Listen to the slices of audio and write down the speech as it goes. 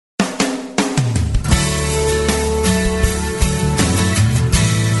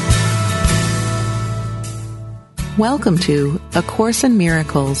Welcome to A Course in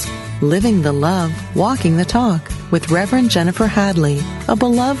Miracles, Living the Love, Walking the Talk, with Reverend Jennifer Hadley, a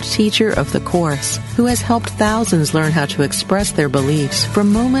beloved teacher of the Course who has helped thousands learn how to express their beliefs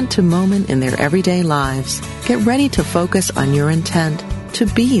from moment to moment in their everyday lives. Get ready to focus on your intent to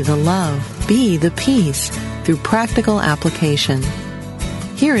be the love, be the peace, through practical application.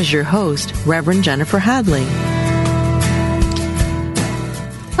 Here is your host, Reverend Jennifer Hadley.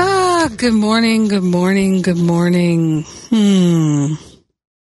 Good morning, good morning, good morning.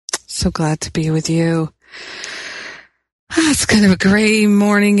 So glad to be with you. It's kind of a gray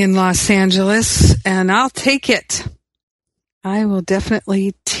morning in Los Angeles, and I'll take it. I will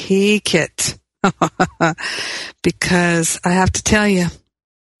definitely take it. Because I have to tell you,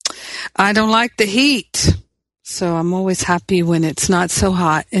 I don't like the heat. So I'm always happy when it's not so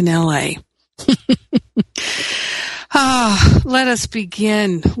hot in LA. Let us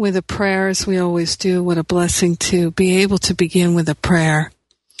begin with a prayer as we always do. What a blessing to be able to begin with a prayer.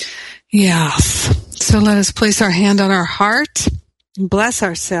 Yes. So let us place our hand on our heart and bless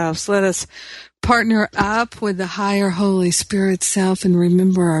ourselves. Let us partner up with the higher Holy Spirit self and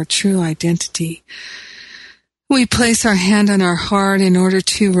remember our true identity. We place our hand on our heart in order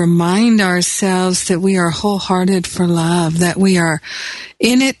to remind ourselves that we are wholehearted for love, that we are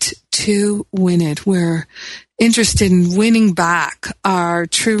in it to win it. We're interested in winning back our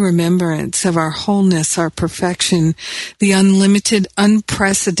true remembrance of our wholeness, our perfection, the unlimited,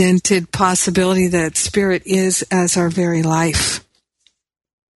 unprecedented possibility that Spirit is as our very life.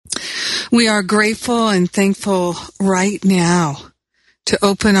 We are grateful and thankful right now to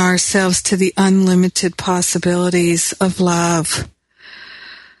open ourselves to the unlimited possibilities of love.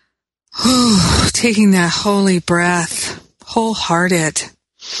 Taking that holy breath, wholehearted.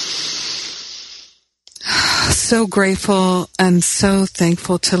 So grateful and so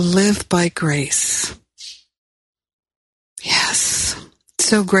thankful to live by grace. Yes.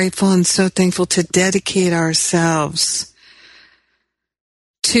 So grateful and so thankful to dedicate ourselves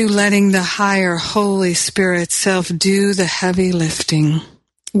to letting the higher Holy Spirit self do the heavy lifting.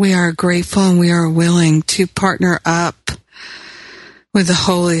 We are grateful and we are willing to partner up with the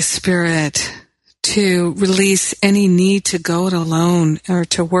Holy Spirit to release any need to go it alone or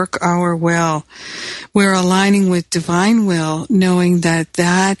to work our will. We're aligning with divine will, knowing that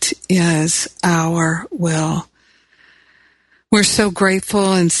that is our will. We're so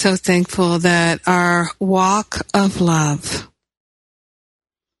grateful and so thankful that our walk of love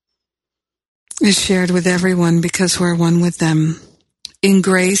is shared with everyone because we're one with them. In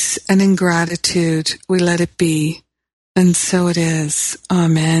grace and in gratitude, we let it be. And so it is.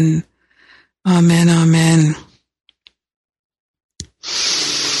 Amen. Amen, amen.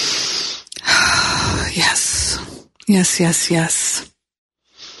 Yes, yes, yes, yes.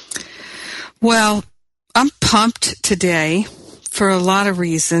 Well, I'm pumped today for a lot of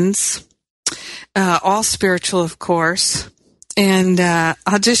reasons, all spiritual, of course. And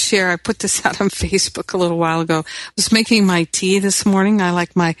I'll just share, I put this out on Facebook a little while ago. I was making my tea this morning. I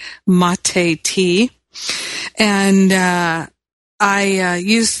like my mate tea. And I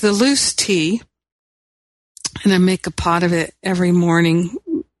use the loose tea, and I make a pot of it every morning.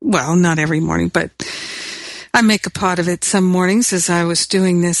 Well, not every morning, but I make a pot of it some mornings, as I was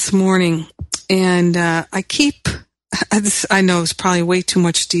doing this morning. And I keep, I know it's probably way too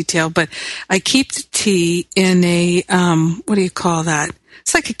much detail, but I keep the tea in a, what do you call that?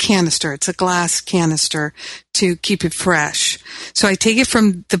 It's like a canister. It's a glass canister to keep it fresh. So I take it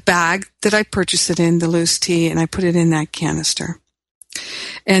from the bag that I purchased it in, the loose tea, and I put it in that canister.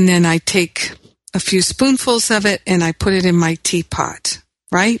 And then I take a few spoonfuls of it and I put it in my teapot,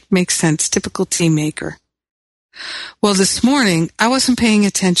 right? Makes sense. Typical tea maker. Well, this morning I wasn't paying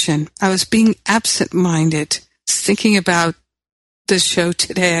attention. I was being absent-minded, thinking about the show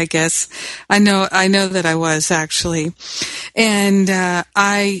today, I guess. I know that I was actually. And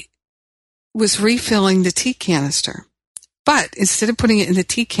I was refilling the tea canister. But instead of putting it in the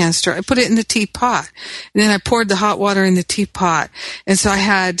tea canister, I put it in the teapot. And then I poured the hot water in the teapot. And so I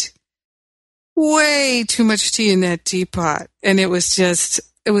had way too much tea in that teapot. And it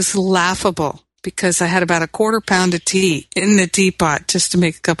was laughable because I had about a quarter pound of tea in the teapot just to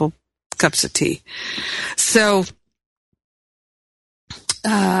make a couple cups of tea. So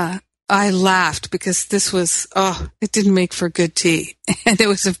I laughed because this was, it didn't make for good tea. And it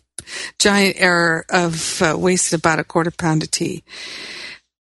was a giant error of wasted about a quarter pound of tea.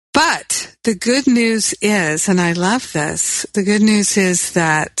 But the good news is, and I love this, the good news is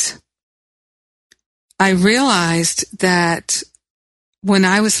that I realized that when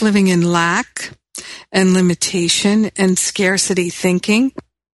I was living in lack and limitation and scarcity thinking,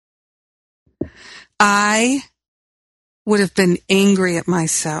 I would have been angry at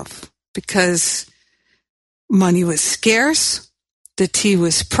myself because money was scarce, the tea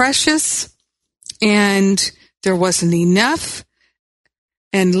was precious, and there wasn't enough.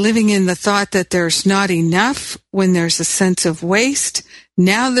 And living in the thought that there's not enough when there's a sense of waste,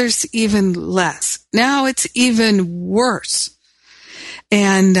 now there's even less. Now it's even worse.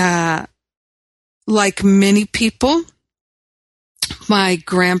 And like many people, my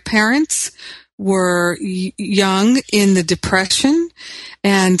grandparents were young in the Depression,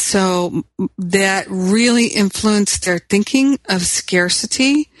 and so that really influenced their thinking of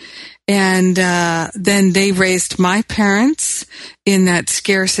scarcity. And then they raised my parents in that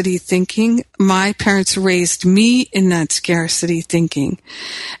scarcity thinking. My parents raised me in that scarcity thinking.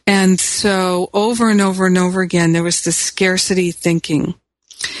 And so over and over and over again, there was this scarcity thinking.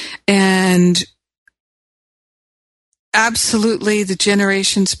 And absolutely, the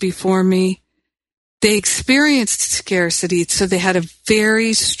generations before me, they experienced scarcity, so they had a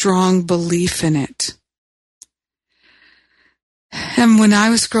very strong belief in it. And when I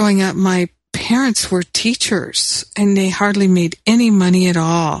was growing up, my parents were teachers, and they hardly made any money at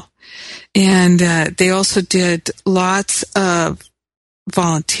all. And they also did lots of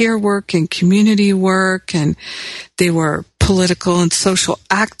volunteer work and community work, and they were political and social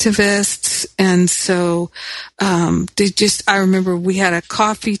activists. And so I remember we had a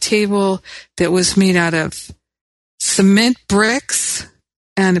coffee table that was made out of cement bricks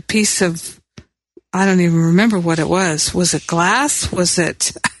and a piece of, I don't even remember what it was. Was it glass? Was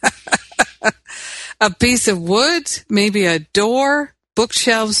it a piece of wood? Maybe a door?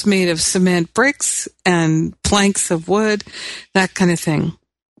 Bookshelves made of cement bricks and planks of wood, that kind of thing.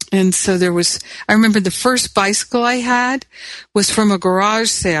 And so I remember the first bicycle I had was from a garage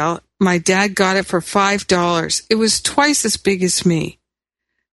sale. My dad got it for $5. It was twice as big as me.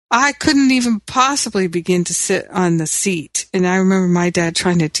 I couldn't even possibly begin to sit on the seat. And I remember my dad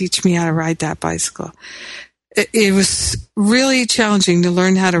trying to teach me how to ride that bicycle. It was really challenging to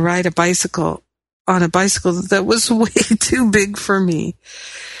learn how to ride a bicycle on a bicycle that was way too big for me.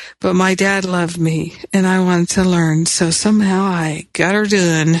 But my dad loved me, and I wanted to learn. So somehow I got her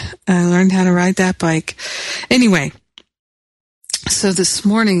done. I learned how to ride that bike. Anyway, so this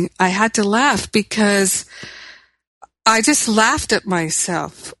morning I had to laugh because I just laughed at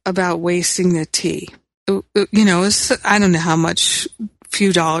myself about wasting the tea. You know, I don't know how much,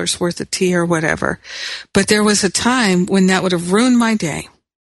 few dollars worth of tea or whatever. But there was a time when that would have ruined my day,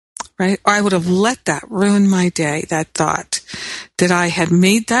 right? Or I would have let that ruin my day, that thought that I had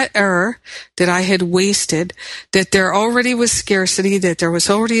made that error, that I had wasted, that there already was scarcity, that there was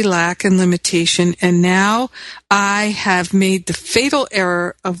already lack and limitation, and now I have made the fatal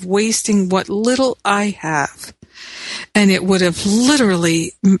error of wasting what little I have. And it would have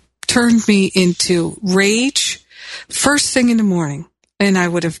literally turned me into rage first thing in the morning. And I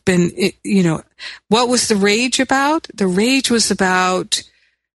would have been, what was the rage about? The rage was about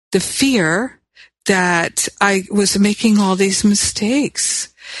the fear that I was making all these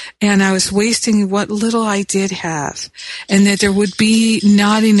mistakes and I was wasting what little I did have, and that there would be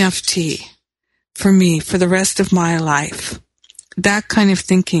not enough tea for me for the rest of my life. That kind of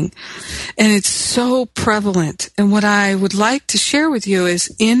thinking. And it's so prevalent. And what I would like to share with you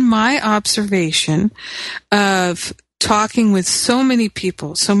is, in my observation of talking with so many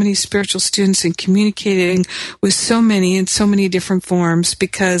people, so many spiritual students, and communicating with so many in so many different forms,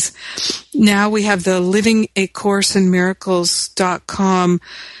 because now we have the LivingACourseInMiracles.com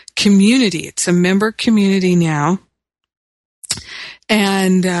community. It's a member community now.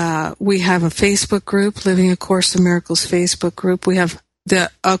 And we have a Facebook group, Living A Course in Miracles Facebook group. We have the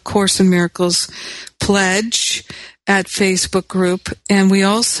A Course in Miracles Pledge at Facebook group. And we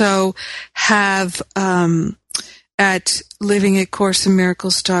also have at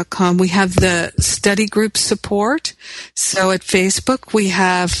LivingACourseInMiracles.com, we have the study group support. So at Facebook, we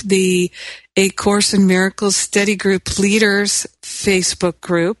have the A Course in Miracles Study Group Leaders Facebook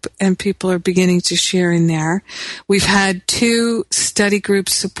group, and people are beginning to share in there. We've had 2 study group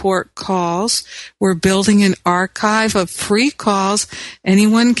support calls. We're building an archive of free calls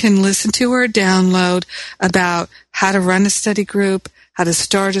anyone can listen to or download about how to run a study group, how to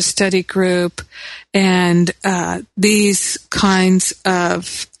start a study group, and these kinds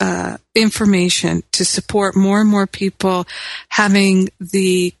of information to support more and more people having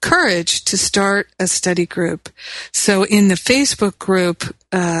the courage to start a study group. So in the Facebook group,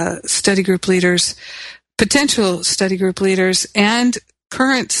 study group leaders, potential study group leaders, and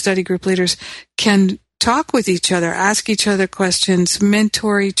current study group leaders can talk with each other, ask each other questions,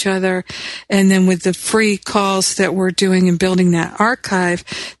 mentor each other, and then with the free calls that we're doing and building that archive,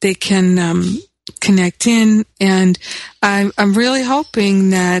 they can connect in, and I'm really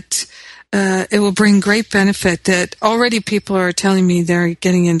hoping that it will bring great benefit. That already people are telling me they're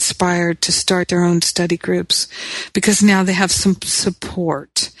getting inspired to start their own study groups because now they have some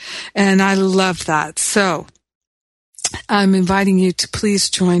support, and I love that. So I'm inviting you to please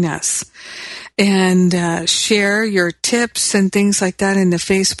join us and share your tips and things like that in the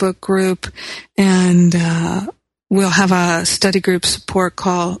Facebook group, and we'll have a study group support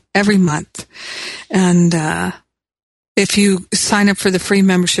call every month. And if you sign up for the free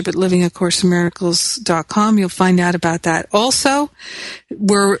membership at livingacourseofmiracles.com, you'll find out about that. Also,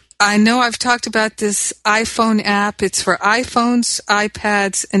 I know I've talked about this iPhone app. It's for iPhones,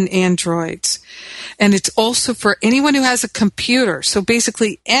 iPads, and Androids. And it's also for anyone who has a computer. So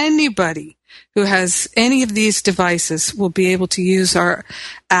basically anybody who has any of these devices will be able to use our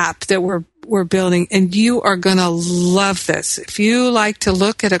app that we're building, and you are going to love this. If you like to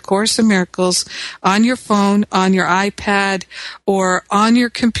look at A Course in Miracles on your phone, on your iPad, or on your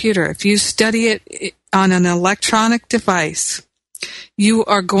computer, if you study it on an electronic device, you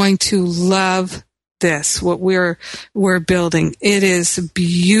are going to love this, what we're building. It is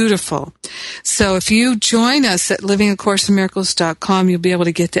beautiful. So if you join us at livingacourseofmiracles.com, you'll be able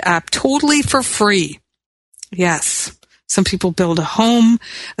to get the app totally for free. Yes. Some people build a home,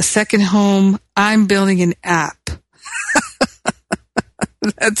 a second home. I'm building an app.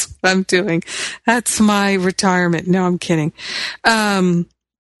 That's what I'm doing. That's my retirement. No, I'm kidding.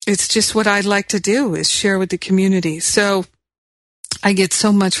 It's just what I'd like to do is share with the community. So I get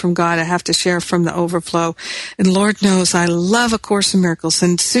so much from God, I have to share from the overflow. And Lord knows I love A Course in Miracles.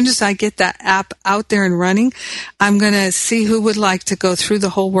 And as soon as I get that app out there and running, I'm going to see who would like to go through the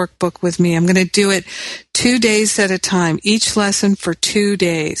whole workbook with me. I'm going to do it 2 days at a time, each lesson for 2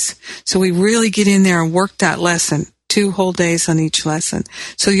 days. So we really get in there and work that lesson, 2 whole days on each lesson.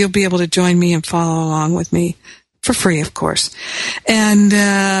 So you'll be able to join me and follow along with me for free, of course. And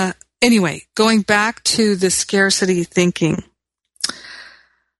anyway, going back to the scarcity thinking.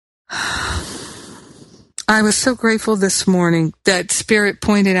 I was so grateful this morning that Spirit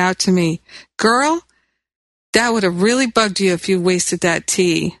pointed out to me, girl, that would have really bugged you if you wasted that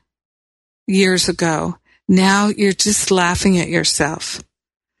tea years ago. Now you're just laughing at yourself.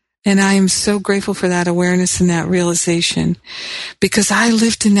 And I am so grateful for that awareness and that realization, because I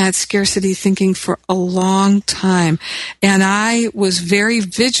lived in that scarcity thinking for a long time. And I was very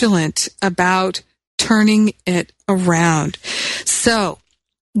vigilant about turning it around. So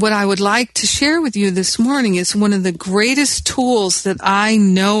what I would like to share with you this morning is one of the greatest tools that I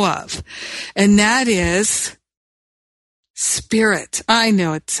know of, and that is Spirit. I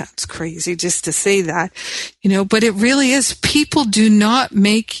know it sounds crazy just to say that, but it really is. People do not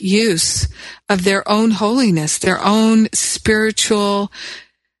make use of their own holiness, their own spiritual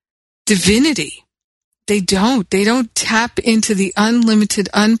divinity. They don't tap into the unlimited,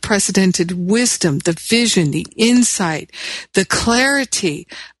 unprecedented wisdom, the vision, the insight, the clarity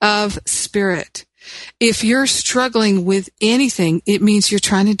of Spirit. If you're struggling with anything, it means you're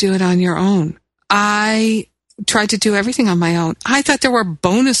trying to do it on your own. I tried to do everything on my own. I thought there were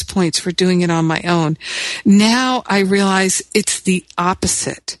bonus points for doing it on my own. Now I realize it's the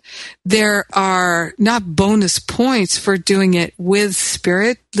opposite. There are not bonus points for doing it with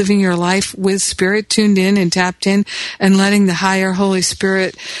Spirit, living your life with Spirit, tuned in and tapped in, and letting the higher Holy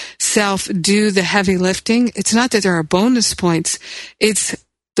Spirit self do the heavy lifting. It's not that there are bonus points. It's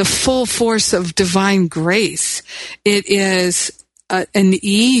the full force of divine grace. It is an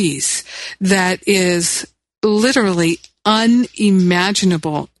ease that is literally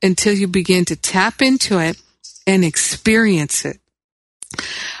unimaginable until you begin to tap into it and experience it.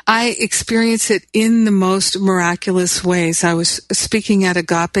 I experience it in the most miraculous ways. I was speaking at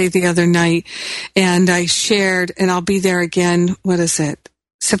Agape the other night, and I shared, and I'll be there again,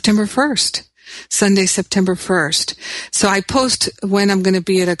 September 1st. Sunday, September 1st. So I post when I'm going to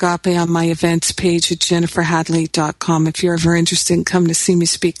be at Agape on my events page at jenniferhadley.com. If you're ever interested in coming to see me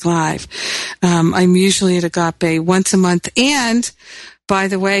speak live. I'm usually at Agape once a month. And by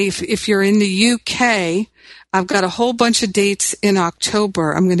the way, if you're in the UK, I've got a whole bunch of dates in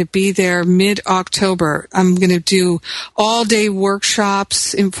October. I'm going to be there mid-October. I'm going to do all-day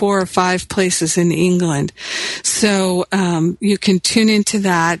workshops in 4 or 5 places in England. So you can tune into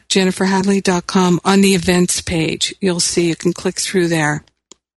that, jenniferhadley.com, on the events page. You'll see. You can click through there.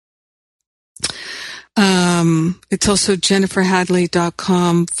 It's also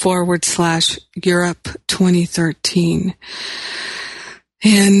jenniferhadley.com/Europe 2013.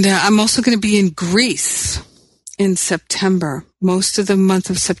 And I'm also going to be in Greece in September. Most of the month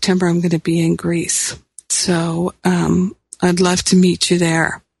of September, I'm going to be in Greece. So I'd love to meet you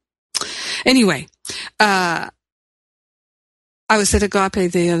there. Anyway, I was at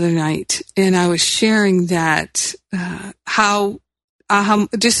Agape the other night, and I was sharing that how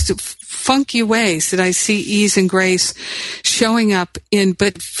just funky ways that I see ease and grace showing up in,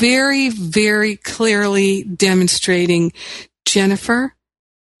 but very, very clearly demonstrating, Jennifer,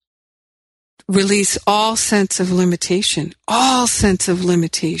 release all sense of limitation, all sense of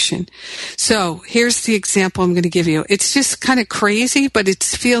limitation. So here's the example I'm going to give you. It's just kind of crazy, but it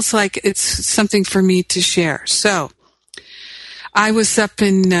feels like it's something for me to share. So I was up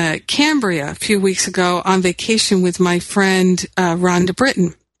in Cambria a few weeks ago on vacation with my friend Rhonda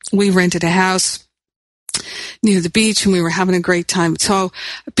Britton. We rented a house near the beach, and we were having a great time. So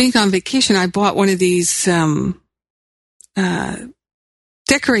being on vacation, I bought one of these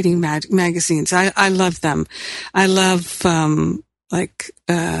decorating magazines. I love them. I love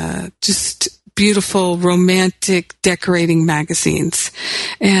just beautiful, romantic decorating magazines.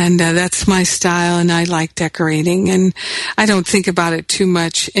 And that's my style, and I like decorating. And I don't think about it too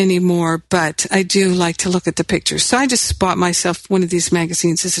much anymore, but I do like to look at the pictures. So I just bought myself one of these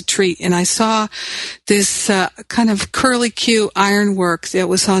magazines as a treat, and I saw this kind of curly-Q ironwork that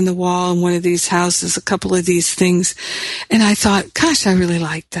was on the wall in one of these houses, a couple of these things. And I thought, gosh, I really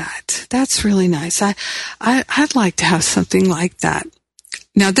like that. That's really nice. I'd like to have something like that.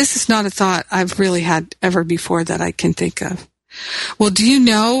 Now, this is not a thought I've really had ever before that I can think of. Well, do you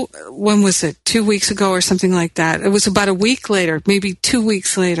know, when was it? 2 weeks ago or something like that? It was about a week later, maybe 2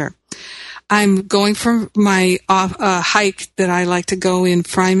 weeks later. I'm going for my hike that I like to go in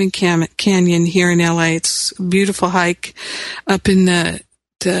Fryman Canyon here in LA. It's a beautiful hike up in the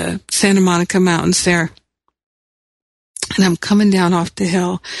Santa Monica Mountains there. And I'm coming down off the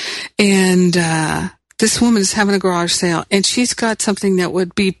hill, and this woman is having a garage sale, and she's got something that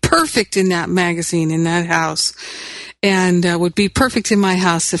would be perfect in that magazine, in that house, and would be perfect in my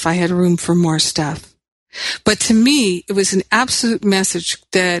house if I had room for more stuff. But to me, it was an absolute message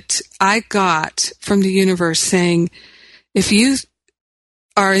that I got from the universe saying, if you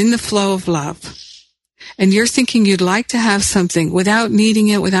are in the flow of love, and you're thinking you'd like to have something without needing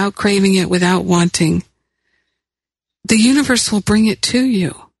it, without craving it, without wanting, the universe will bring it to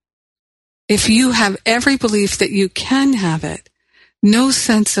you. If you have every belief that you can have it, no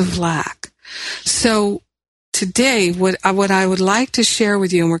sense of lack. So today, what I would like to share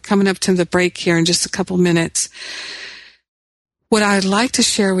with you, and we're coming up to the break here in just a couple minutes, what I'd like to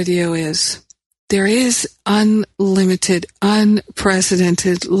share with you is there is unlimited,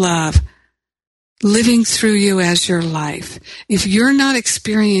 unprecedented love living through you as your life. If you're not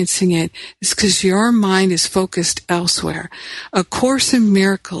experiencing it, it's because your mind is focused elsewhere. A Course in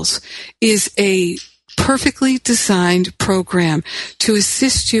Miracles is a perfectly designed program to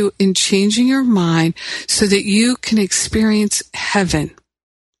assist you in changing your mind so that you can experience heaven,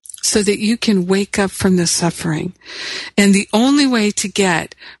 so that you can wake up from the suffering. And the only way to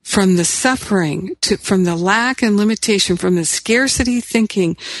get from the suffering, from the lack and limitation, from the scarcity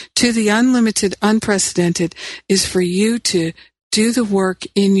thinking to the unlimited, unprecedented, is for you to do the work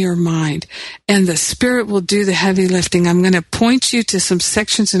in your mind. And the Spirit will do the heavy lifting. I'm going to point you to some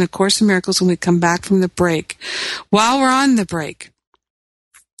sections in A Course in Miracles when we come back from the break. While we're on the break,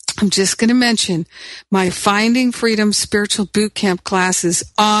 I'm just going to mention my Finding Freedom Spiritual Bootcamp class is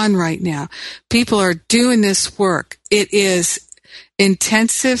on right now. People are doing this work. It is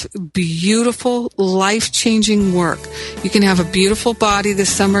intensive, beautiful, life-changing work. You can have a beautiful body this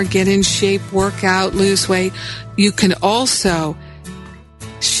summer, get in shape, work out, lose weight. You can also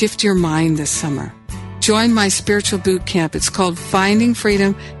shift your mind this summer. Join my spiritual bootcamp. It's called Finding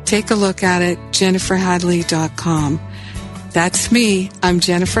Freedom. Take a look at it, jenniferhadley.com. That's me. I'm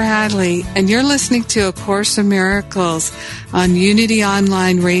Jennifer Hadley, and you're listening to A Course in Miracles on Unity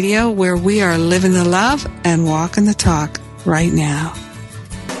Online Radio, where we are living the love and walking the talk right now.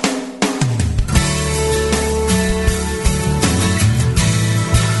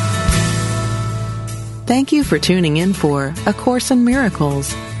 Thank you for tuning in for A Course in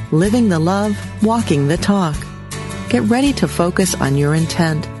Miracles, living the love, walking the talk. Get ready to focus on your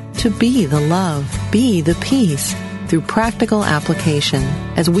intent to be the love, be the peace, through practical application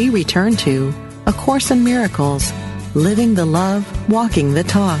as we return to A Course in Miracles, living the love, walking the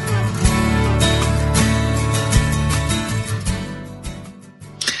talk.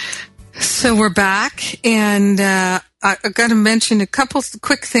 So we're back, and I've got to mention a couple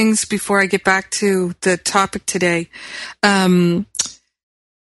quick things before I get back to the topic today. If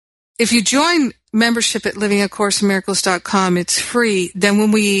you join membership at livingacourseofmiracles.com. It's free. Then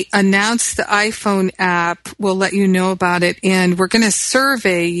when we announce the iPhone app, we'll let you know about it, and we're going to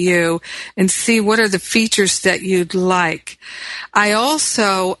survey you and see what are the features that you'd like.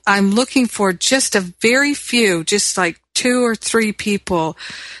 I'm looking for just a very few, just like 2 or 3 people,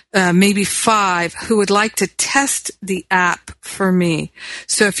 maybe 5, who would like to test the app for me.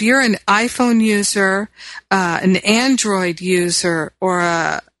 So if you're an iPhone user, an Android user, or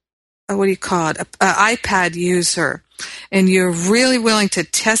a iPad user, and you're really willing to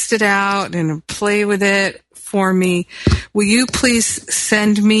test it out and play with it for me, will you please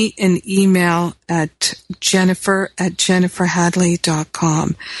send me an email at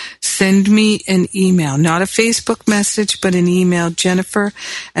jennifer@jenniferhadley.com. Send me an email, not a Facebook message, but an email,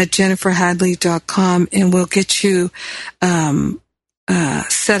 jennifer@jenniferhadley.com, and we'll get you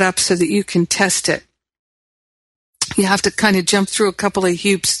set up so that you can test it. You have to kind of jump through a couple of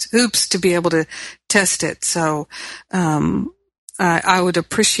hoops to be able to test it. So I would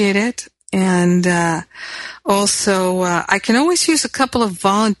appreciate it. And also, I can always use a couple of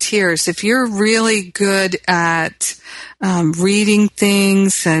volunteers. If you're really good at reading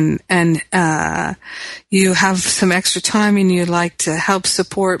things and you have some extra time and you'd like to help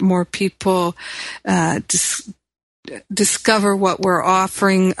support more people, discover what we're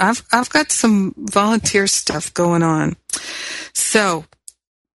offering, I've got some volunteer stuff going on. So,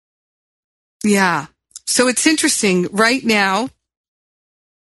 yeah. So it's interesting. Right now,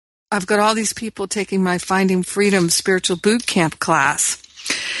 I've got all these people taking my Finding Freedom Spiritual Boot Camp class,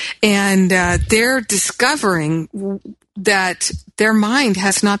 and they're discovering that their mind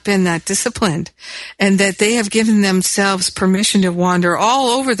has not been that disciplined, and that they have given themselves permission to wander all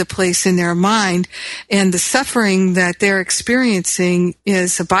over the place in their mind, and the suffering that they're experiencing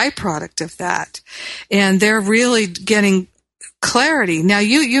is a byproduct of that. And they're really getting clarity. Now,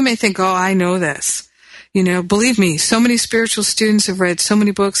 you may think, oh, I know this. You know, believe me, so many spiritual students have read so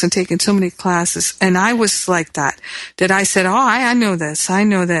many books and taken so many classes, and I was like that I said, oh, I know this, I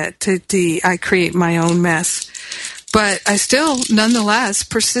know that, I create my own mess. But I still, nonetheless,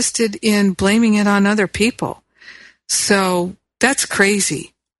 persisted in blaming it on other people. So that's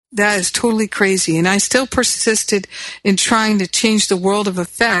crazy. That is totally crazy. And I still persisted in trying to change the world of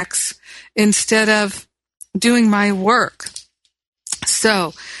effects instead of doing my work.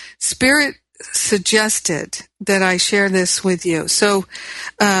 So, Spirit suggested that I share this with you. So,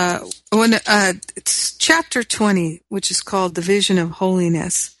 it's chapter 20, which is called The Vision of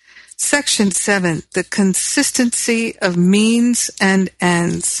Holiness. Section 7, the consistency of means and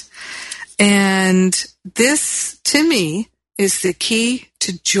ends. And this, to me, is the key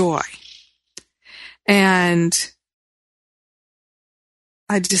to joy. And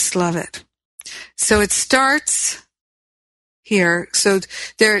I just love it. So it starts here. So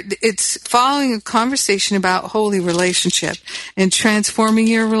it's following a conversation about holy relationship and transforming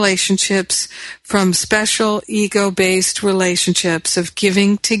your relationships from special ego-based relationships of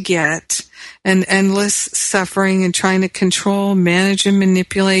giving to get and endless suffering and trying to control, manage, and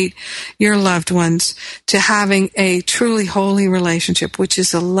manipulate your loved ones to having a truly holy relationship, which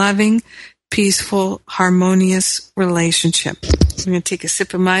is a loving, peaceful, harmonious relationship. I'm going to take a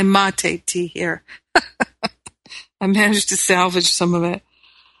sip of my mate tea here. I managed to salvage some of it.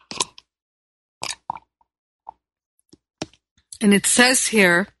 And it says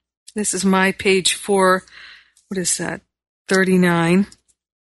here, this is my page 4, what is that, 39.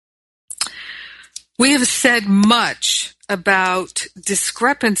 We have said much about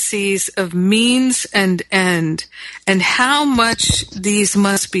discrepancies of means and end, and how much these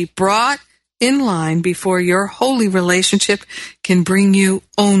must be brought in line before your holy relationship can bring you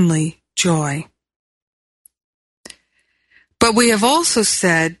only joy. But we have also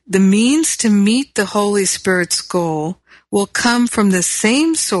said the means to meet the Holy Spirit's goal will come from the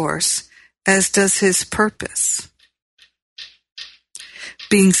same source as does his purpose.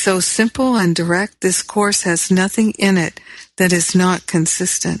 Being so simple and direct, this course has nothing in it that is not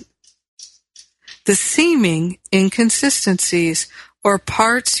consistent. The seeming inconsistencies or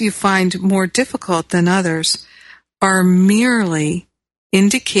parts you find more difficult than others are merely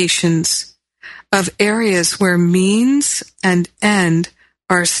indications of areas where means and end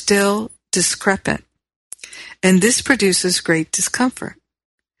are still discrepant, and this produces great discomfort.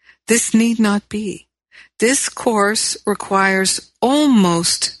 This need not be. This course requires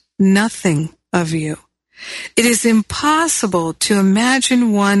almost nothing of you. It is impossible to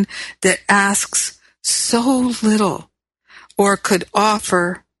imagine one that asks so little or could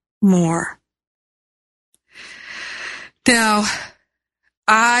offer more. Now,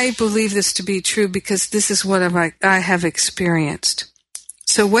 I believe this to be true because this is what I have experienced.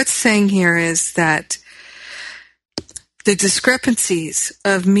 So what's saying here is that the discrepancies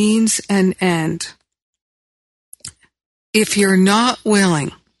of means and end, if you're not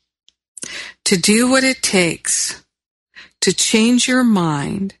willing to do what it takes to change your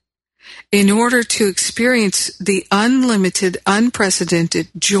mind in order to experience the unlimited, unprecedented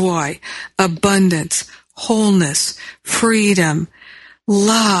joy, abundance, wholeness, freedom,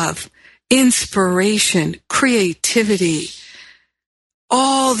 love, inspiration, creativity,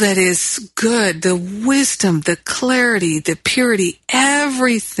 all that is good, the wisdom, the clarity, the purity,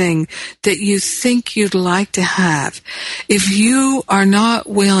 everything that you think you'd like to have, if you are not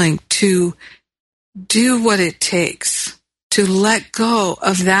willing to do what it takes to let go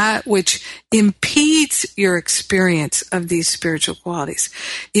of that which impedes your experience of these spiritual qualities,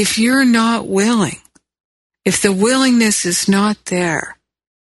 if you're not willing, if the willingness is not there,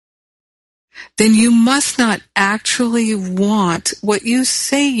 then you must not actually want what you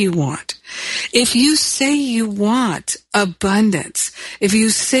say you want. If you say you want abundance, if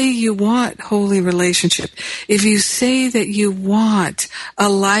you say you want holy relationship, if you say that you want a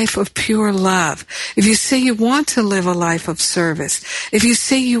life of pure love, if you say you want to live a life of service, if you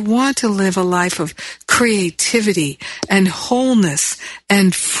say you want to live a life of creativity and wholeness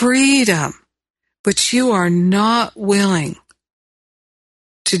and freedom, but you are not willing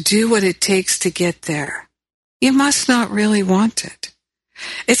to do what it takes to get there, you must not really want it.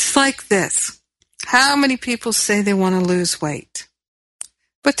 It's like this. How many people say they want to lose weight,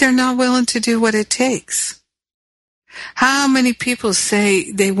 but they're not willing to do what it takes? How many people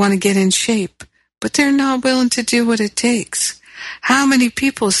say they want to get in shape, but they're not willing to do what it takes? How many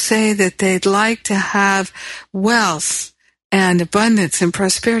people say that they'd like to have wealth and abundance and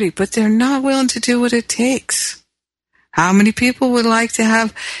prosperity, but they're not willing to do what it takes? How many people would like to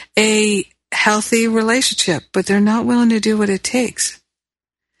have a healthy relationship, but they're not willing to do what it takes?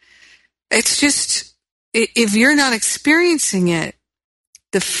 It's just, if you're not experiencing it,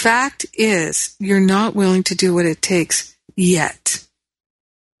 the fact is you're not willing to do what it takes yet.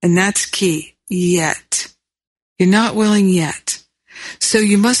 And that's key, yet. You're not willing yet. So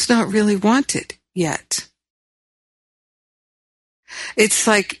you must not really want it yet. It's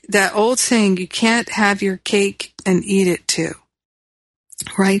like that old saying, you can't have your cake and eat it too.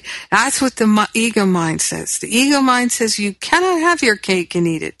 Right? That's what the ego mind says. The ego mind says you cannot have your cake and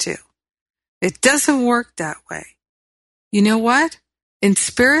eat it too. It doesn't work that way. You know what? In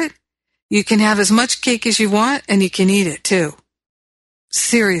spirit, you can have as much cake as you want and you can eat it too.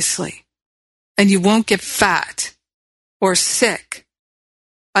 Seriously. And you won't get fat or sick.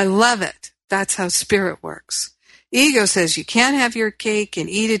 I love it. That's how spirit works. Ego says you can't have your cake and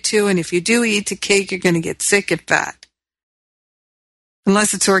eat it too, and if you do eat the cake, you're going to get sick and fat.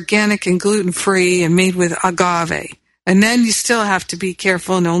 Unless it's organic and gluten-free and made with agave. And then you still have to be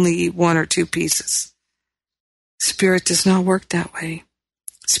careful and only eat 1 or 2 pieces. Spirit does not work that way.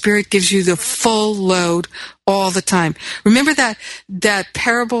 Spirit gives you the full load all the time. Remember that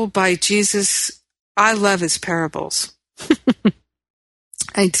parable by Jesus? I love his parables.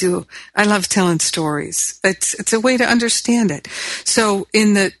 I do. I love telling stories. It's a way to understand it. So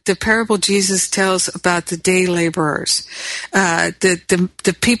in the parable Jesus tells about the day laborers,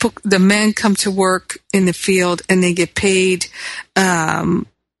 the people, the men come to work in the field and they get paid,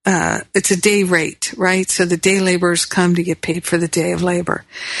 it's a day rate, right? So the day laborers come to get paid for the day of labor.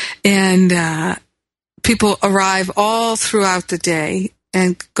 And, people arrive all throughout the day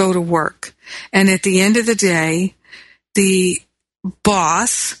and go to work. And at the end of the day, the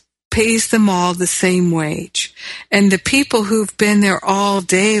boss pays them all the same wage. And the people who've been there all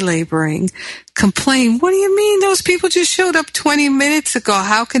day laboring complain, what do you mean? Those people just showed up 20 minutes ago.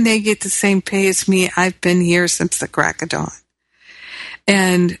 How can they get the same pay as me? I've been here since the crack of dawn.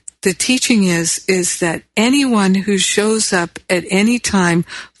 And the teaching is that anyone who shows up at any time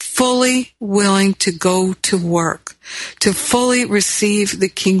fully willing to go to work, to fully receive the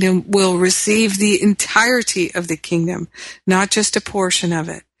kingdom, will receive the entirety of the kingdom, not just a portion of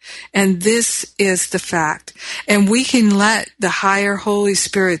it. And this is the fact. And we can let the higher Holy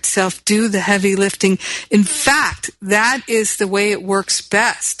Spirit self do the heavy lifting. In fact, that is the way it works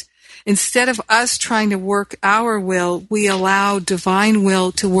best. Instead of us trying to work our will, we allow divine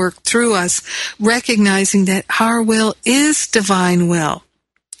will to work through us, recognizing that our will is divine will.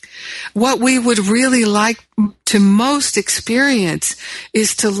 What we would really like to most experience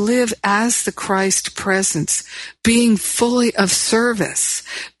is to live as the Christ presence, being fully of service,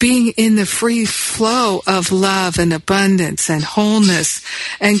 being in the free flow of love and abundance and wholeness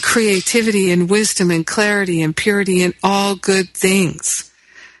and creativity and wisdom and clarity and purity and all good things.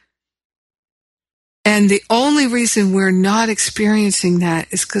 And the only reason we're not experiencing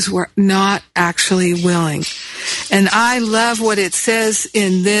that is because we're not actually willing. And I love what it says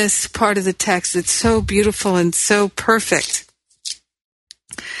in this part of the text. It's so beautiful and so perfect.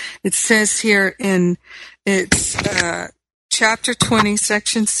 It says here in chapter 20,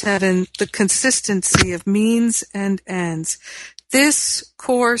 section 7, the consistency of means and ends. This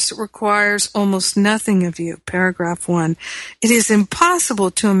course requires almost nothing of you. Paragraph 1. It is impossible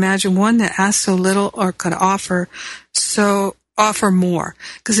to imagine one that asks so little or could offer more,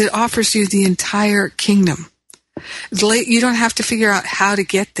 because it offers you the entire kingdom. You don't have to figure out how to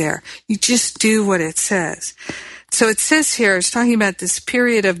get there. You just do what it says. So it says here, it's talking about this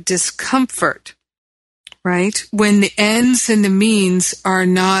period of discomfort, right? When the ends and the means are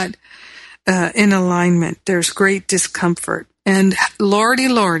not in alignment. There's great discomfort. And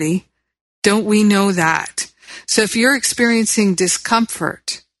lordy, don't we know that? So if you're experiencing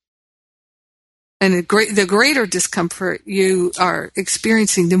discomfort, and the greater discomfort you are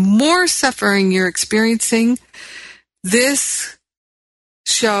experiencing, the more suffering you're experiencing, this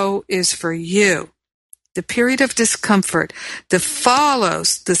show is for you. The period of discomfort that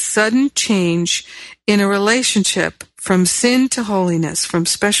follows the sudden change in a relationship from sin to holiness, from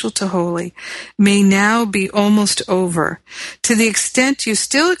special to holy, may now be almost over. To the extent you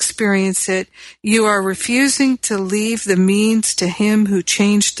still experience it, you are refusing to leave the means to him who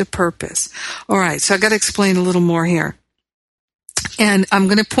changed the purpose. All right, so I got to explain a little more here. And I'm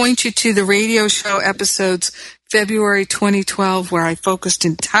going to point you to the radio show episodes February 2012, where I focused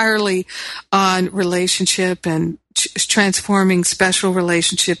entirely on relationship and transforming special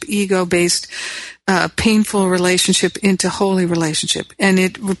relationship, ego-based, painful relationship into holy relationship. And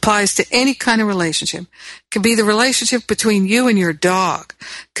it applies to any kind of relationship. It could be the relationship between you and your dog.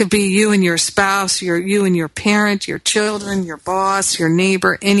 It could be you and your spouse, you and your parent, your children, your boss, your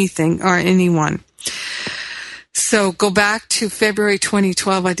neighbor, anything or anyone. So go back to February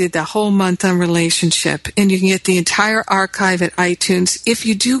 2012. I did the whole month on relationship, and you can get the entire archive at iTunes. If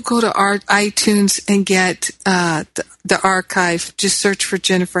you do go to iTunes and get the archive, just search for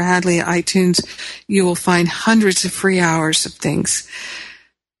Jennifer Hadley at iTunes. You will find hundreds of free hours of things.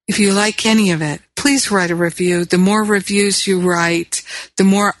 If you like any of it, please write a review. The more reviews you write, the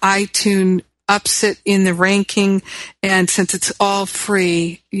more iTunes ups it in the ranking, and since it's all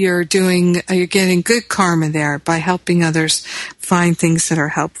free, you're getting good karma there by helping others find things that are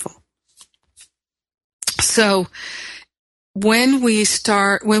helpful. So when we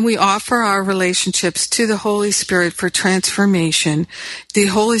offer our relationships to the Holy Spirit for transformation, the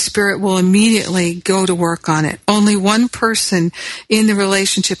Holy Spirit will immediately go to work on it. Only one person in the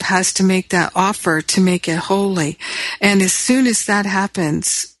relationship has to make that offer to make it holy. And as soon as that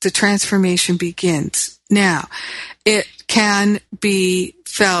happens, the transformation begins. Now, it can be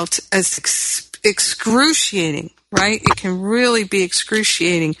felt as excruciating, right? It can really be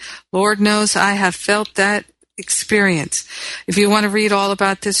excruciating. Lord knows I have felt that experience. If you want to read all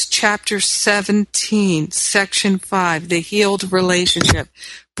about this, chapter 17, section 5, the healed relationship,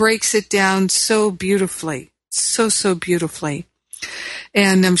 breaks it down so beautifully, so beautifully.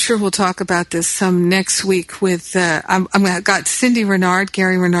 And I'm sure we'll talk about this some next week with, I've got Cindy Renard,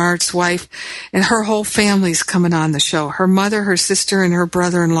 Gary Renard's wife, and her whole family's coming on the show. Her mother, her sister, and her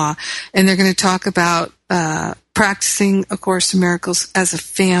brother-in-law. And they're going to talk about practicing A Course in Miracles as a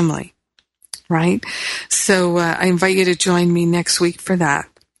family. Right? So I invite you to join me next week for that.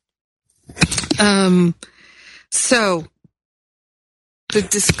 So the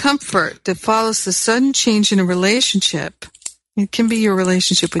discomfort that follows the sudden change in a relationship, it can be your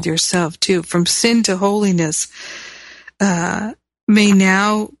relationship with yourself too, from sin to holiness, may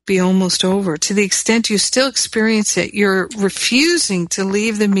now be almost over. To the extent you still experience it, you're refusing to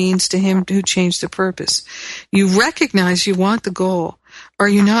leave the means to him who changed the purpose. You recognize you want the goal. Are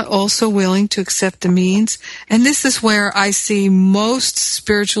you not also willing to accept the means? And this is where I see most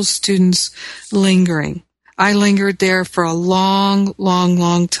spiritual students lingering. I lingered there for a long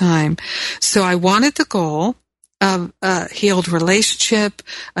time. So I wanted the goal of a healed relationship,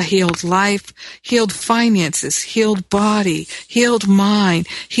 a healed life, healed finances, healed body, healed mind,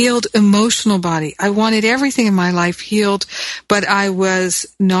 healed emotional body. I wanted everything in my life healed, but I was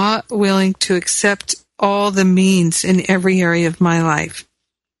not willing to accept all the means in every area of my life.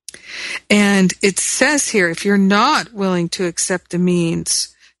 And it says here, if you're not willing to accept the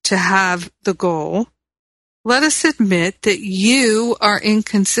means to have the goal, let us admit that you are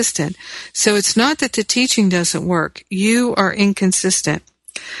inconsistent. So it's not that the teaching doesn't work. You are inconsistent.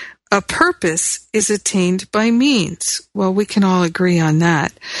 A purpose is attained by means. Well, we can all agree on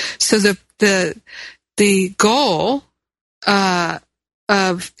that. So the goal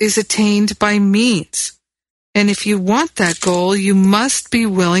is attained by means. And if you want that goal, you must be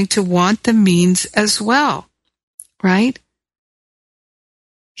willing to want the means as well, right?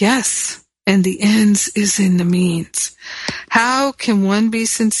 Yes. And the ends is in the means. How can one be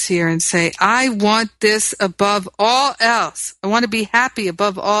sincere and say, I want this above all else. I want to be happy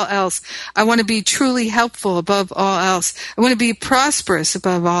above all else. I want to be truly helpful above all else. I want to be prosperous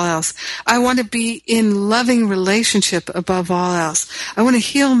above all else. I want to be in loving relationship above all else. I want to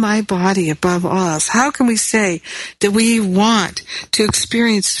heal my body above all else. How can we say that we want to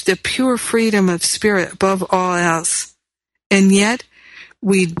experience the pure freedom of spirit above all else? And yet,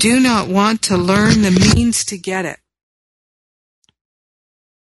 we do not want to learn the means to get it.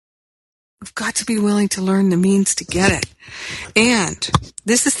 We've got to be willing to learn the means to get it. And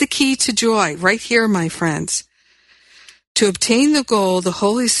this is the key to joy, right here, my friends. To obtain the goal, the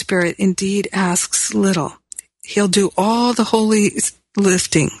Holy Spirit indeed asks little. He'll do all the holy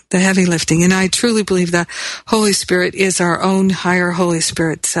lifting, the heavy lifting. And I truly believe that Holy Spirit is our own higher Holy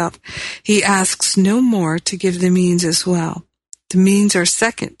Spirit self. He asks no more to give the means as well. The means are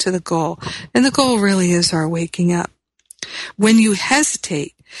second to the goal, and the goal really is our waking up. When you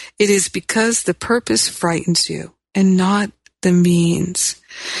hesitate, it is because the purpose frightens you and not the means.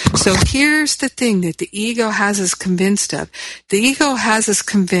 So here's the thing that the ego has us convinced of. The ego has us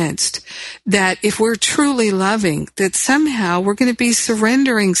convinced that if we're truly loving, that somehow we're going to be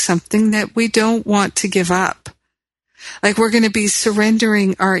surrendering something that we don't want to give up. Like we're going to be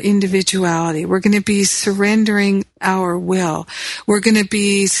surrendering our individuality. We're going to be surrendering our will. We're going to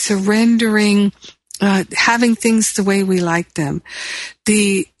be surrendering having things the way we like them.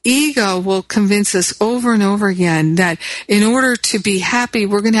 The ego will convince us over and over again that in order to be happy,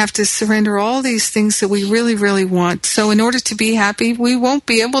 we're going to have to surrender all these things that we really, really want. So in order to be happy, we won't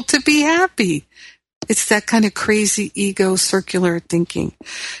be able to be happy. It's that kind of crazy ego circular thinking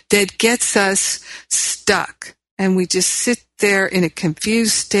that gets us stuck. And we just sit there in a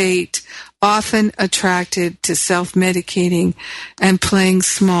confused state, often attracted to self-medicating and playing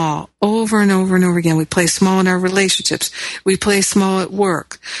small over and over and over again. We play small in our relationships. We play small at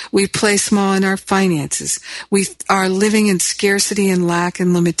work. We play small in our finances. We are living in scarcity and lack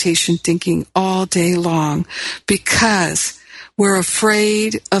and limitation thinking all day long because we're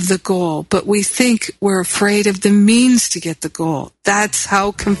afraid of the goal, but we think we're afraid of the means to get the goal. That's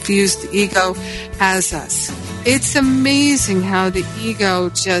how confused the ego has us. It's amazing how the ego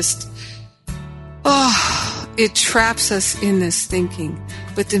just, it traps us in this thinking.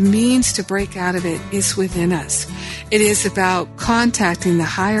 But the means to break out of it is within us. It is about contacting the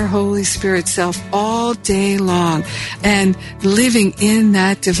higher Holy Spirit self all day long and living in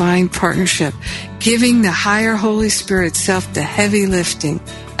that divine partnership, giving the higher Holy Spirit self the heavy lifting.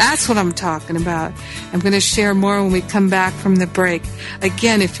 That's what I'm talking about. I'm going to share more when we come back from the break.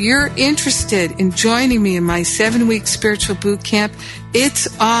 Again, if you're interested in joining me in my 7-week spiritual boot camp, it's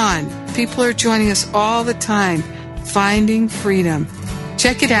on. People are joining us all the time. Finding Freedom.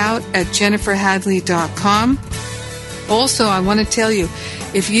 Check it out at jenniferhadley.com. Also, I want to tell you,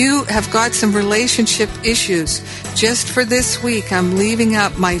 if you have got some relationship issues, just for this week, I'm leaving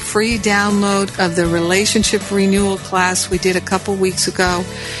up my free download of the relationship renewal class we did a couple weeks ago.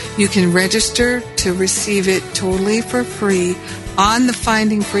 You can register to receive it totally for free on the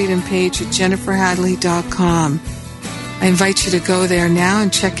Finding Freedom page at jenniferhadley.com. I invite you to go there now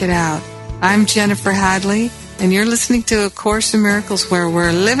and check it out. I'm Jennifer Hadley, and you're listening to A Course in Miracles, where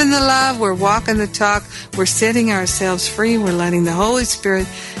we're living the love, we're walking the talk, we're setting ourselves free, we're letting the Holy Spirit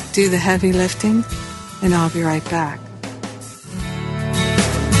do the heavy lifting, and I'll be right back.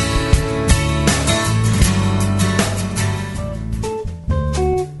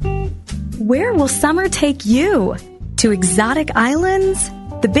 Where will summer take you? To exotic islands?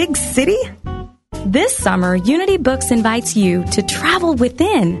 The big city? This summer, Unity Books invites you to travel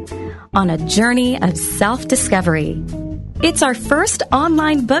within on a journey of self-discovery. It's our first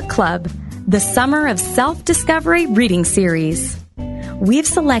online book club, the Summer of Self-Discovery Reading Series. We've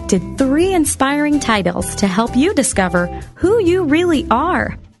selected 3 inspiring titles to help you discover who you really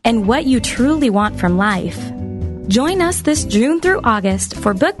are and what you truly want from life. Join us this June through August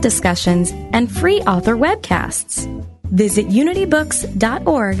for book discussions and free author webcasts. Visit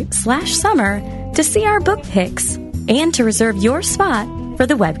unitybooks.org/summer to see our book picks and to reserve your spot for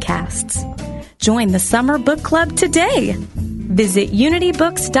the webcasts. Join the Summer Book Club today. Visit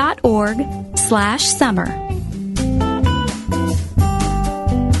unitybooks.org/summer.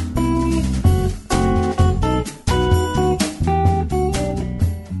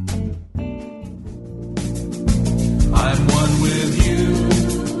 I'm one with you,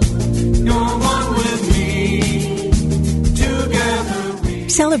 you're one with me, together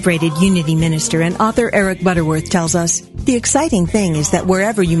Celebrated Unity minister and author Eric Butterworth tells us, the exciting thing is that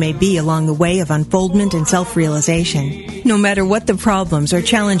wherever you may be along the way of unfoldment and self-realization, no matter what the problems or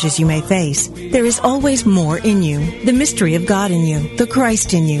challenges you may face, there is always more in you, the mystery of God in you, the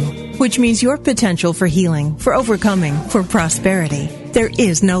Christ in you, which means your potential for healing, for overcoming, for prosperity. There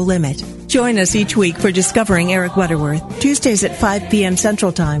is no limit. Join us each week for Discovering Eric Butterworth, Tuesdays at 5 p.m.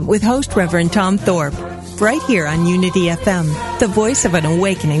 Central Time with host Reverend Tom Thorpe, right here on Unity FM, the voice of an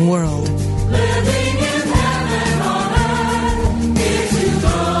awakening world. Living in heaven on earth, if you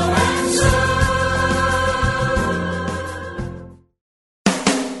go and serve.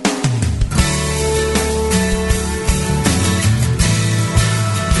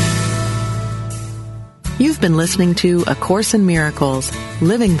 You've been listening to A Course in Miracles,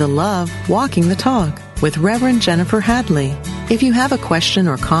 Living the Love, Walking the Talk, with Reverend Jennifer Hadley. If you have a question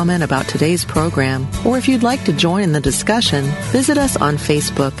or comment about today's program, or if you'd like to join in the discussion, visit us on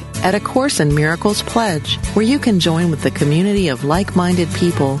Facebook at A Course in Miracles Pledge, where you can join with the community of like-minded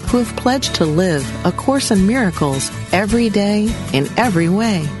people who have pledged to live A Course in Miracles every day in every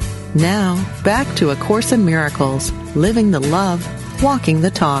way. Now, back to A Course in Miracles, Living the Love, Walking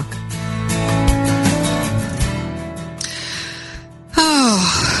the Talk.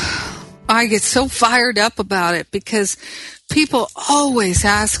 I get so fired up about it because people always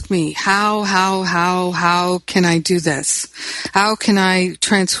ask me, how can I do this? How can I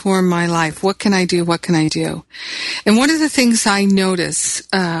transform my life? What can I do? What can I do? And one of the things I notice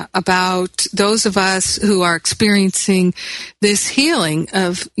about those of us who are experiencing this healing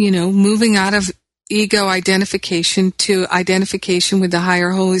of, moving out of ego identification to identification with the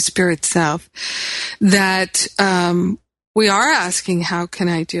higher Holy Spirit self, that we are asking, how can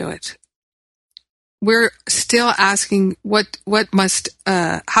I do it? We're still asking how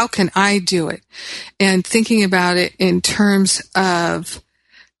can I do it? And thinking about it in terms of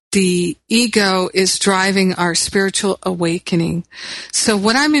the ego is driving our spiritual awakening. So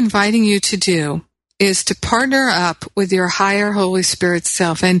what I'm inviting you to do is to partner up with your higher Holy Spirit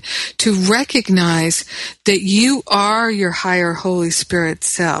self and to recognize that you are your higher Holy Spirit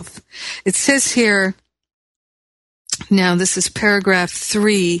self. It says here, now, this is paragraph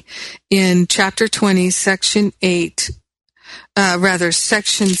 3 in chapter 20, section 7,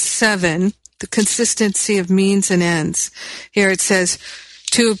 the consistency of means and ends. Here it says,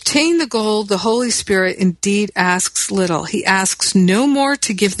 to obtain the goal, the Holy Spirit indeed asks little. He asks no more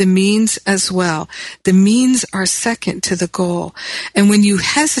to give the means as well. The means are second to the goal. And when you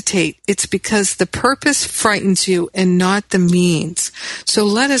hesitate, it's because the purpose frightens you and not the means. So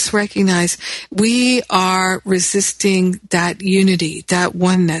let us recognize we are resisting that unity, that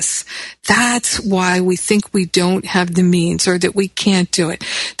oneness. That's why we think we don't have the means, or that we can't do it,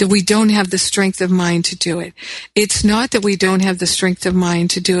 that we don't have the strength of mind to do it. It's not that we don't have the strength of mind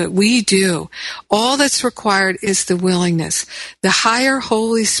to do it. We do. All that's required is the willingness. The higher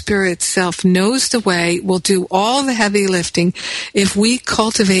Holy Spirit self knows the way, will do all the heavy lifting if we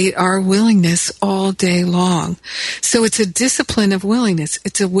cultivate our willingness all day long. So it's a discipline of willingness.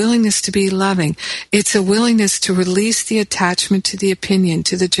 It's a willingness to be loving. It's a willingness to release the attachment to the opinion,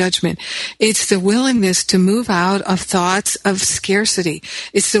 to the judgment. It's the willingness to move out of thoughts of scarcity.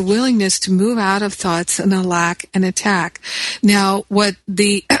 It's the willingness to move out of thoughts and a lack and attack. Now, what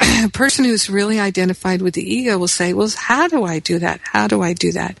the person who's really identified with the ego will say, well, how do I do that? How do I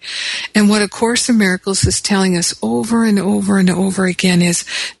do that? And what A Course in Miracles is telling us over and over and over again is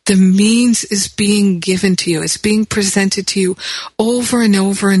the means is being given to you. It's being presented to you over and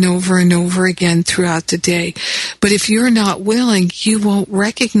over and over and over again throughout the day. But if you're not willing, you won't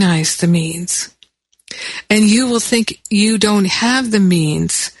recognize the means. And you will think you don't have the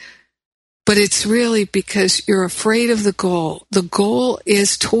means. But it's really because you're afraid of the goal. The goal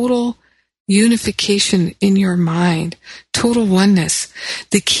is total unification in your mind, total oneness.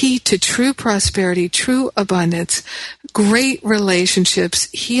 The key to true prosperity, true abundance, great relationships,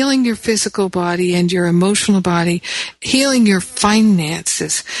 healing your physical body and your emotional body, healing your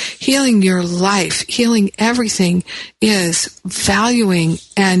finances, healing your life, healing everything is valuing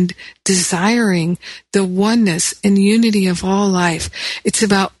and desiring the oneness and unity of all life. It's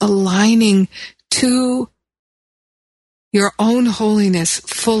about aligning to your own holiness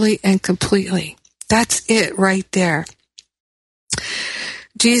fully and completely. That's it right there.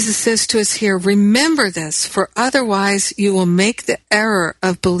 Jesus says to us here, remember this, for otherwise you will make the error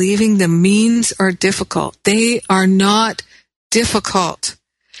of believing the means are difficult. They are not difficult.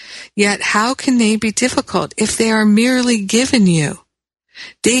 Yet how can they be difficult if they are merely given you?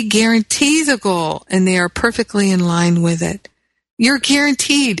 They guarantee the goal and they are perfectly in line with it. You're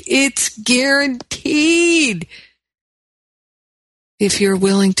guaranteed. It's guaranteed. if you're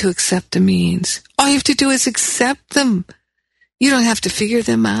willing to accept the means. All you have to do is accept them. You don't have to figure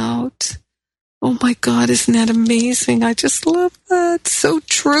them out. Oh my God, isn't that amazing? I just love that. So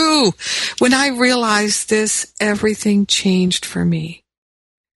true. When I realized this, everything changed for me.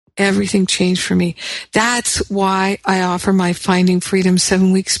 Everything changed for me. That's why I offer my Finding Freedom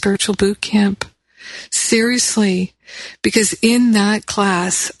 7-week spiritual boot camp. Seriously, because in that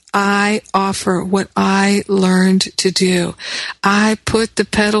class, I offer what I learned to do. I put the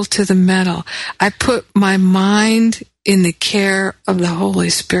pedal to the metal. I put my mind in the care of the Holy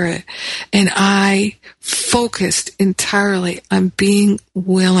Spirit, and I focused entirely on being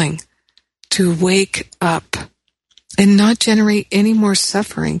willing to wake up and not generate any more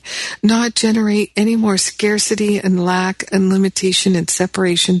suffering, not generate any more scarcity and lack and limitation and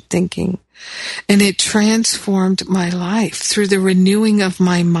separation thinking. And it transformed my life through the renewing of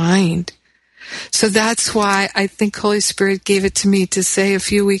my mind. So that's why I think Holy Spirit gave it to me to say a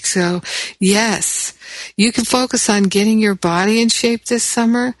few weeks ago, yes, you can focus on getting your body in shape this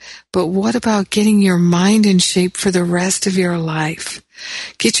summer, but what about getting your mind in shape for the rest of your life?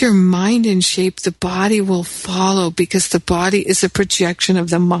 Get your mind in shape, the body will follow, because the body is a projection of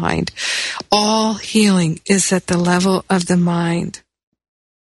the mind. All healing is at the level of the mind.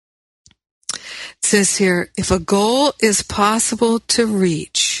 It says here, if a goal is possible to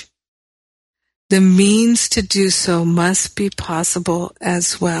reach, the means to do so must be possible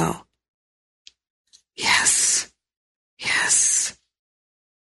as well. Yes. Yes.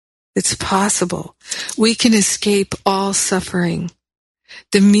 It's possible. We can escape all suffering.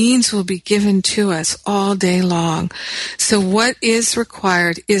 The means will be given to us all day long. So what is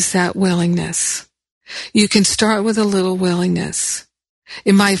required is that willingness. You can start with a little willingness.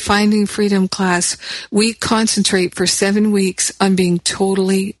 In my Finding Freedom class, we concentrate for 7 weeks on being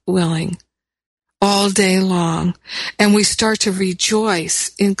totally willing all day long. And we start to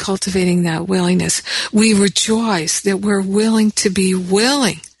rejoice in cultivating that willingness. We rejoice that we're willing to be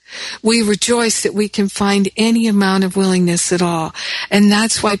willing. We rejoice that we can find any amount of willingness at all. And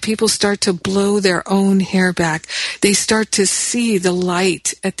that's why people start to blow their own hair back. They start to see the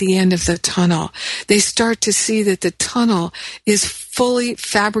light at the end of the tunnel. They start to see that the tunnel is fully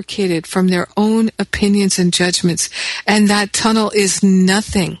fabricated from their own opinions and judgments. And that tunnel is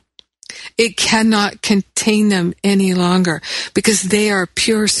nothing. It cannot contain them any longer because they are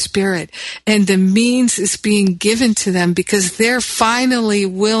pure spirit, and the means is being given to them because they're finally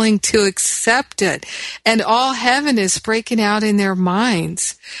willing to accept it, and all heaven is breaking out in their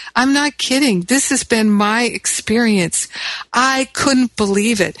minds. I'm not kidding. This has been my experience. I couldn't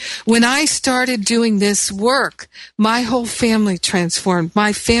believe it. When I started doing this work, my whole family transformed.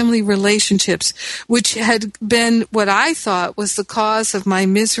 My family relationships, which had been what I thought was the cause of my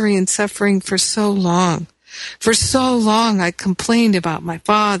misery and suffering for so long. For so long, I complained about my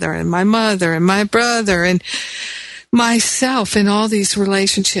father and my mother and my brother and myself in all these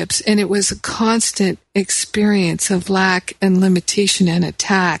relationships. And it was a constant experience of lack and limitation and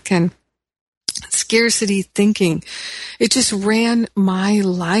attack and scarcity thinking. It just ran my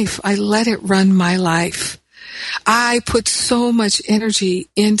life. I let it run my life. I put so much energy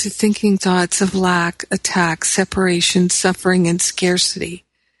into thinking thoughts of lack, attack, separation, suffering, and scarcity.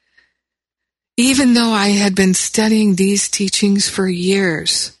 Even though I had been studying these teachings for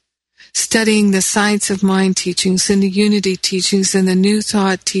years, studying the Science of Mind teachings and the Unity teachings and the New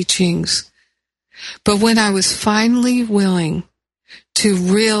Thought teachings, but when I was finally willing to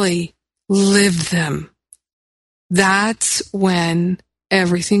really live them, that's when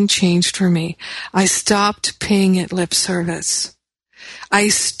everything changed for me. I stopped paying it lip service. I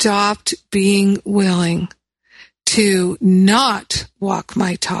stopped being willing to not walk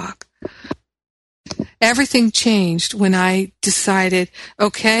my talk. Everything changed when I decided,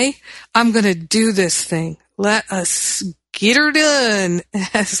 okay, I'm going to do this thing. Let us get her done,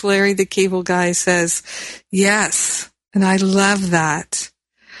 as Larry the Cable Guy says. Yes, and I love that.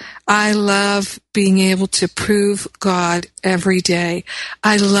 I love being able to prove God every day.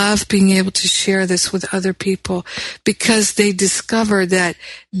 I love being able to share this with other people because they discover that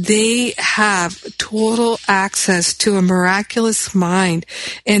they have total access to a miraculous mind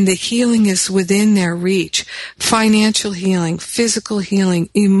and the healing is within their reach. Financial healing, physical healing,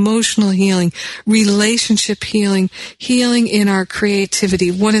 emotional healing, relationship healing, healing in our creativity.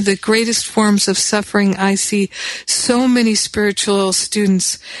 One of the greatest forms of suffering I see so many spiritual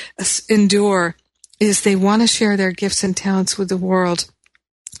students endure is they want to share their gifts and talents with the world,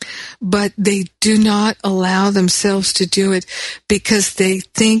 but they do not allow themselves to do it because they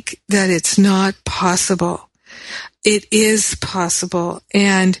think that it's not possible. It is possible,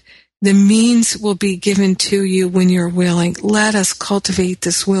 and The means will be given to you when you're willing. Let us cultivate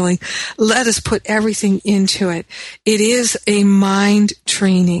this willing. Let us put everything into it. It is a mind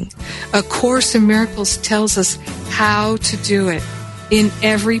training. A Course in Miracles tells us how to do it. In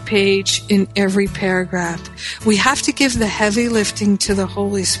every page, in every paragraph. We have to give the heavy lifting to the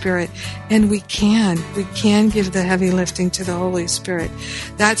Holy Spirit, and we can. We can give the heavy lifting to the Holy Spirit.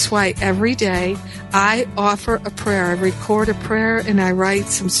 That's why every day I offer a prayer. I record a prayer and I write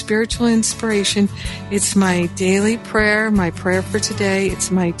some spiritual inspiration. It's my daily prayer, my prayer for today.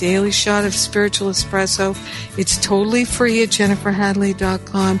 It's my daily shot of spiritual espresso. It's totally free at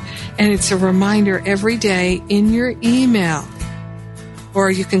jenniferhadley.com, and it's a reminder every day in your email. Or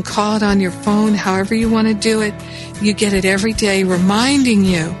you can call it on your phone, however you want to do it. You get it every day reminding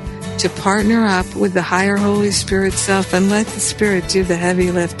you to partner up with the higher Holy Spirit self and let the Spirit do the heavy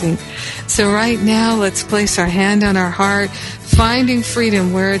lifting. So right now, let's place our hand on our heart, finding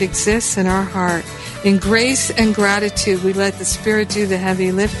freedom where it exists in our heart. In grace and gratitude, we let the Spirit do the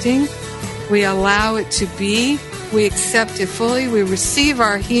heavy lifting. We allow it to be. We accept it fully. We receive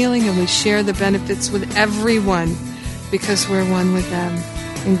our healing and we share the benefits with everyone, because we're one with them.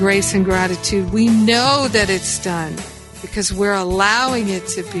 In grace and gratitude, we know that it's done because we're allowing it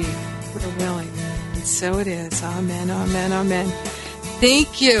to be. We're willing. And so it is. Amen, amen, amen.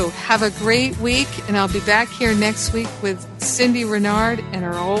 Thank you. Have a great week, and I'll be back here next week with Cindy Renard and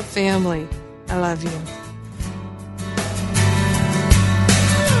her whole family. I love you.